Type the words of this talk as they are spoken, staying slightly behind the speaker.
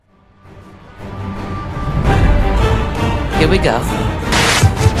we go.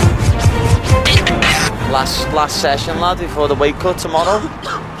 Last session, lad, before the weight cut tomorrow.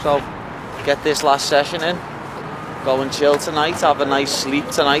 So get this last session in. Go and chill tonight. Have a nice sleep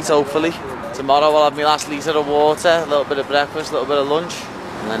tonight, hopefully. Tomorrow I'll have my last litre of water, a little bit of breakfast, a little bit of lunch,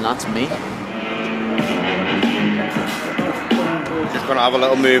 and then that's me. Just gonna have a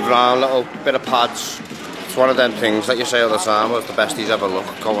little move around, a little bit of pads. It's one of them things that you say all the time, was the best he's ever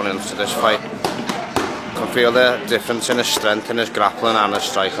looked going into this fight. I can feel the difference in his strength, in his grappling and his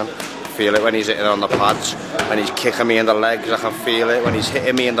striking. I feel it when he's hitting on the pads, when he's kicking me in the legs, I can feel it. When he's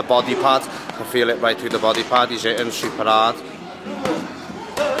hitting me in the body pad, I can feel it right through the body pad. He's hitting super hard.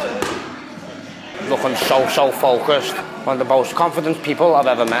 Looking so focused. One of the most confident people I've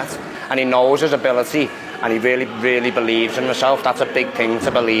ever met. And he knows his ability, and he really believes in himself. That's a big thing,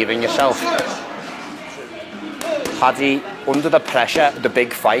 to believe in yourself. Paddy, under the pressure, the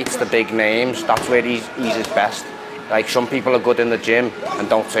big fights, the big names, that's where he's his best. Like, some people are good in the gym and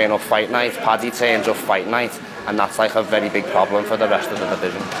don't turn up fight night. Paddy turns up fight night, and that's like a very big problem for the rest of the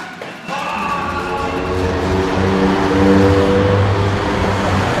division.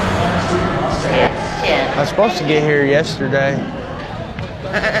 I was supposed to get here yesterday.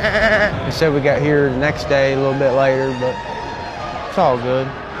 They said we got here the next day, a little bit later, but it's all good.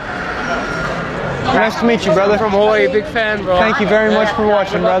 Nice to meet you, brother. From Hawaii, big fan, bro. Thank you very much for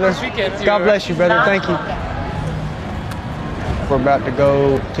watching, brother. God bless you, brother. Thank you. We're about to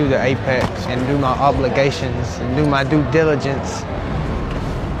go to the Apex and do my obligations and do my due diligence.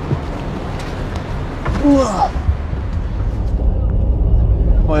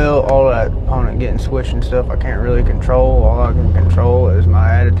 Well, all that opponent getting switched and stuff I can't really control. All I can control is my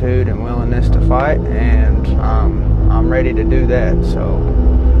attitude and willingness to fight, and I'm ready to do that. So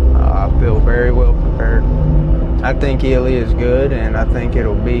I feel very well prepared. I think Ely is good, and I think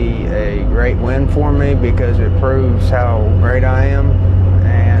it'll be a great win for me because it proves how great I am,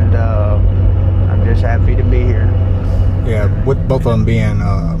 and I'm just happy to be here. Yeah, with both of them being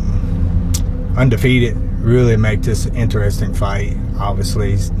undefeated, really make this an interesting fight.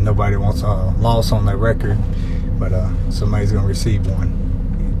 Obviously, nobody wants a loss on their record, but somebody's going to receive one.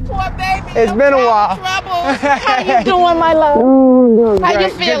 It's been a while. How you doing, my love? How you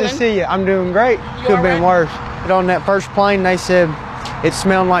feeling? Good to see you. I'm doing great. Could have been worse. But on that first plane, they said it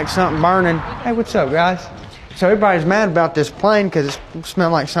smelled like something burning. Hey, what's up, guys? So everybody's mad about this plane because it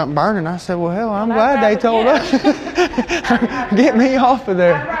smelled like something burning. I said, well, hell, I'm glad they told us. Get me off of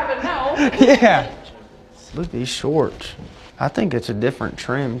there. I'd rather know. Yeah. Look at these shorts. I think it's a different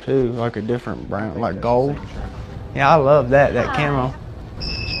trim, too, like a different brown, like gold. Yeah, I love that camo.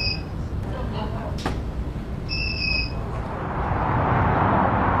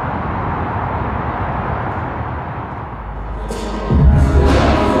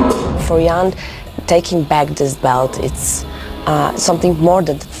 For Jan, taking back this belt, it's something more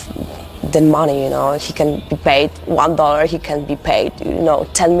than money, you know. He can be paid $1, he can be paid, you know,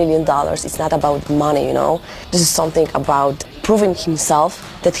 $10 million. It's not about money, you know. This is something about proving himself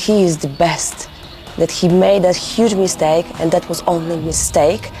that he is the best, that he made a huge mistake, and that was only a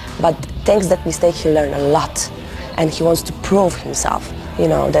mistake, but thanks to that mistake he learned a lot, and he wants to prove himself, you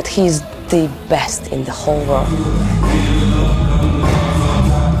know, that he's the best in the whole world.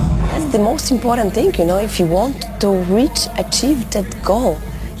 The most important thing, you know, if you want to achieve that goal,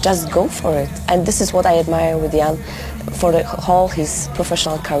 just go for it. And this is what I admire with Jan for the whole his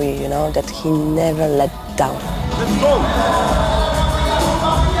professional career, you know, that he never let down. Let's go!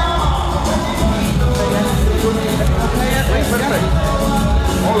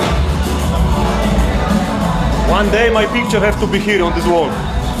 One day my picture has to be here on this wall.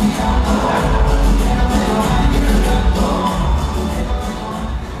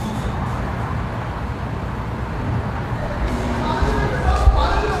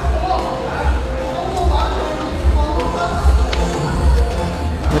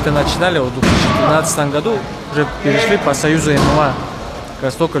 Мы-то начинали в 2012 году, уже перешли по Союзу ММА. Как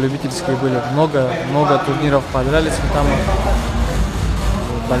раз только любительские были. Много турниров подрались мы там.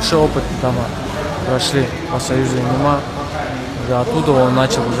 Большой опыт там прошли по Союзу ММА. Уже оттуда он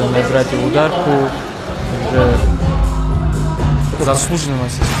начал уже набирать и ударку. Уже заслуженный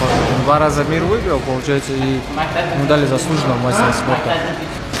мастер спорта. Он 2 раза мир выиграл, получается, и ему дали заслуженного мастера спорта.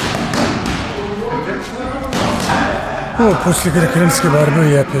 Ну, после греко-римской борьбы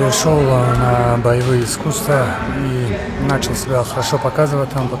я перешел на боевые искусства и начал себя хорошо показывать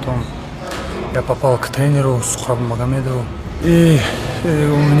там. Потом я попал к тренеру Сухабу Магомедову. И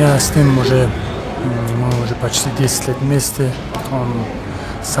у меня с ним мы уже почти 10 лет вместе. Он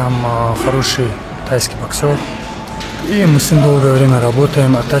сам хороший тайский боксер. И мы с ним долгое время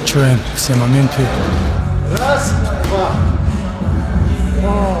работаем, оттачиваем все моменты. Раз. My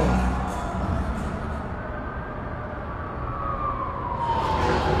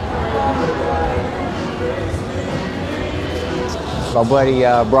buddy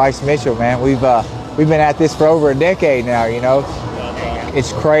Bryce Mitchell, man, we've been at this for over a decade now. You know,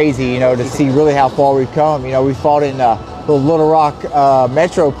 it's crazy, you know, to see really how far we've come. You know, we fought in the Little Rock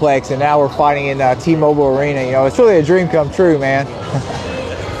Metroplex, and now we're fighting in T-Mobile Arena. You know, it's really a dream come true, man.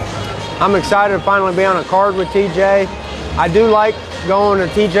 I'm excited to finally be on a card with TJ. I do like going to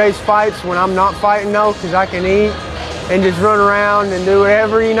TJ's fights when I'm not fighting though, because I can eat and just run around and do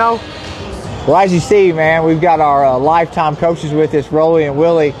whatever, you know. Well, as you see, man, we've got our lifetime coaches with us, Rolly and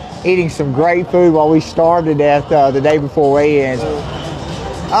Willie, eating some great food while we starved to death the day before weigh-ins.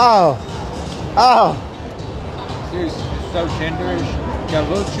 Oh. It's so tender. Got a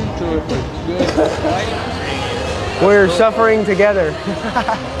little chew to it, but good. We're suffering together.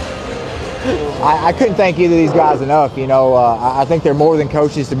 I couldn't thank either of these guys enough. You know, I think they're more than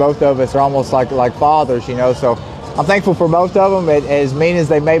coaches to both of us. They're almost like fathers, you know. So I'm thankful for both of them. As mean as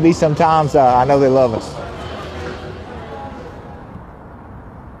they may be sometimes, I know they love us.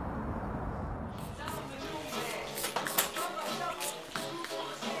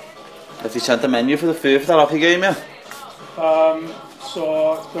 Have you sent the menu for the food for that Oppie game, yeah?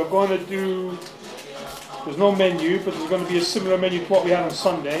 So they're going to do, there's no menu, but there's going to be a similar menu to what we had on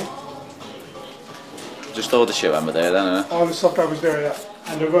Sunday. Just all the shit over there then, innit? All the stuff that was there, yeah.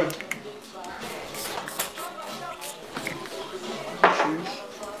 And they're good.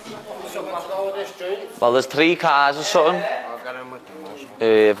 Well, there's 3 cars or something.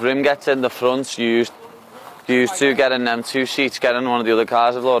 If Rim gets in the front, you two get in them 2 seats, get in one of the other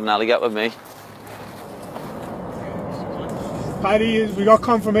cars if Lord and Ellie get with me. We got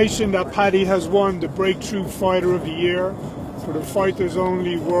confirmation that Paddy has won the Breakthrough Fighter of the Year for the Fighters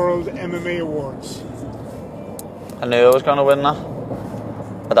Only World MMA Awards. I knew I was going to win that.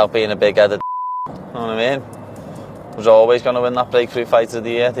 Without being a big-headed you know what I mean? I was always going to win that Breakthrough Fighter of the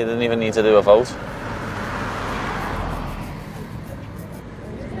Year. They didn't even need to do a vote.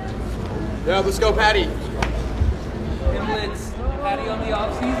 Yeah, let's go, Paddy. Blitz. Paddy on the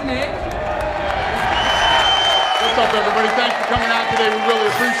off-season, eh? What's up, everybody? Thanks for coming out today. We really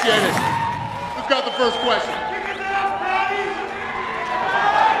appreciate it. Let's go with the first question.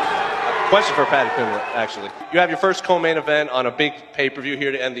 Question for Paddy Pimblett, actually. You have your first co-main event on a big pay-per-view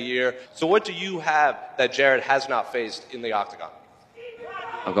here to end the year. So what do you have that Jared has not faced in the octagon?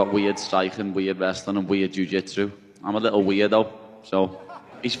 I've got weird striking, weird wrestling and weird jiu-jitsu. I'm a little weirdo, so...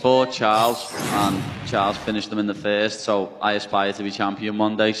 He's fought Charles, and Charles finished him in the first, so I aspire to be champion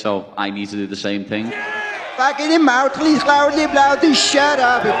one day, so I need to do the same thing. Back in your mouth, please, loudly, shut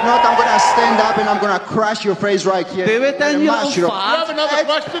up. If not, I'm gonna stand up and I'm gonna crush your face right here. Do it then, you little fart. You have another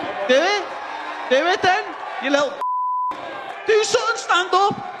question? Do it then, you little do something, stand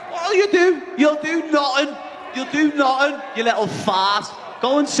up. What'll you do? You'll do nothing. You'll do nothing, you little fart.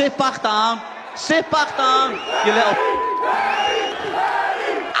 Go and sit back down. Sit back down, you little...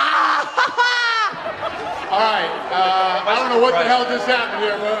 All right, I don't know what the hell just happened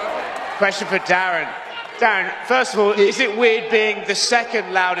here, but... Question for Darren. Darren, first of all, is it weird being the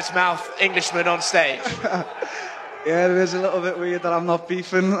second loudest mouth Englishman on stage? Yeah, it is a little bit weird that I'm not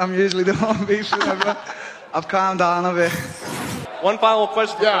beefing. I'm usually the one beefing. I've calmed down a bit. One final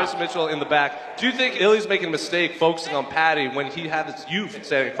question for Bryce Mitchell in the back. Do you think Illy's making a mistake focusing on Paddy when he had his youth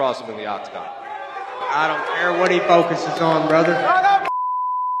standing across him in the octagon? I don't care what he focuses on, brother.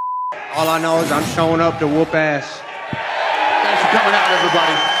 All I know is I'm showing up to whoop ass. Thanks for coming out,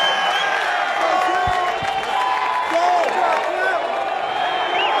 everybody.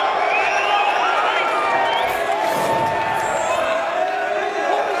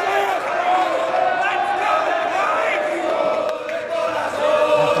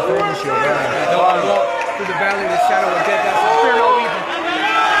 Through the valley of the shadow of death, that's fear no evil.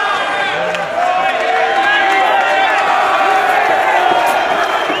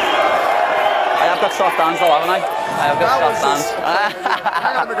 Got soft hands though, haven't I? I have got soft hands.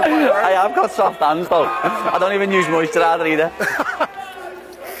 I have got soft hands though. I don't even use moisturiser either.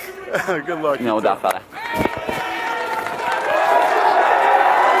 Good luck. No, that fella.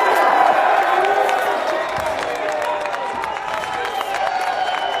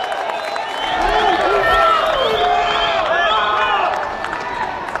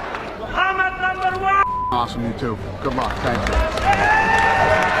 Awesome, you too. Good luck. Thank you.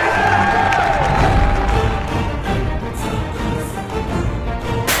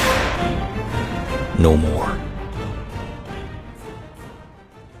 No more.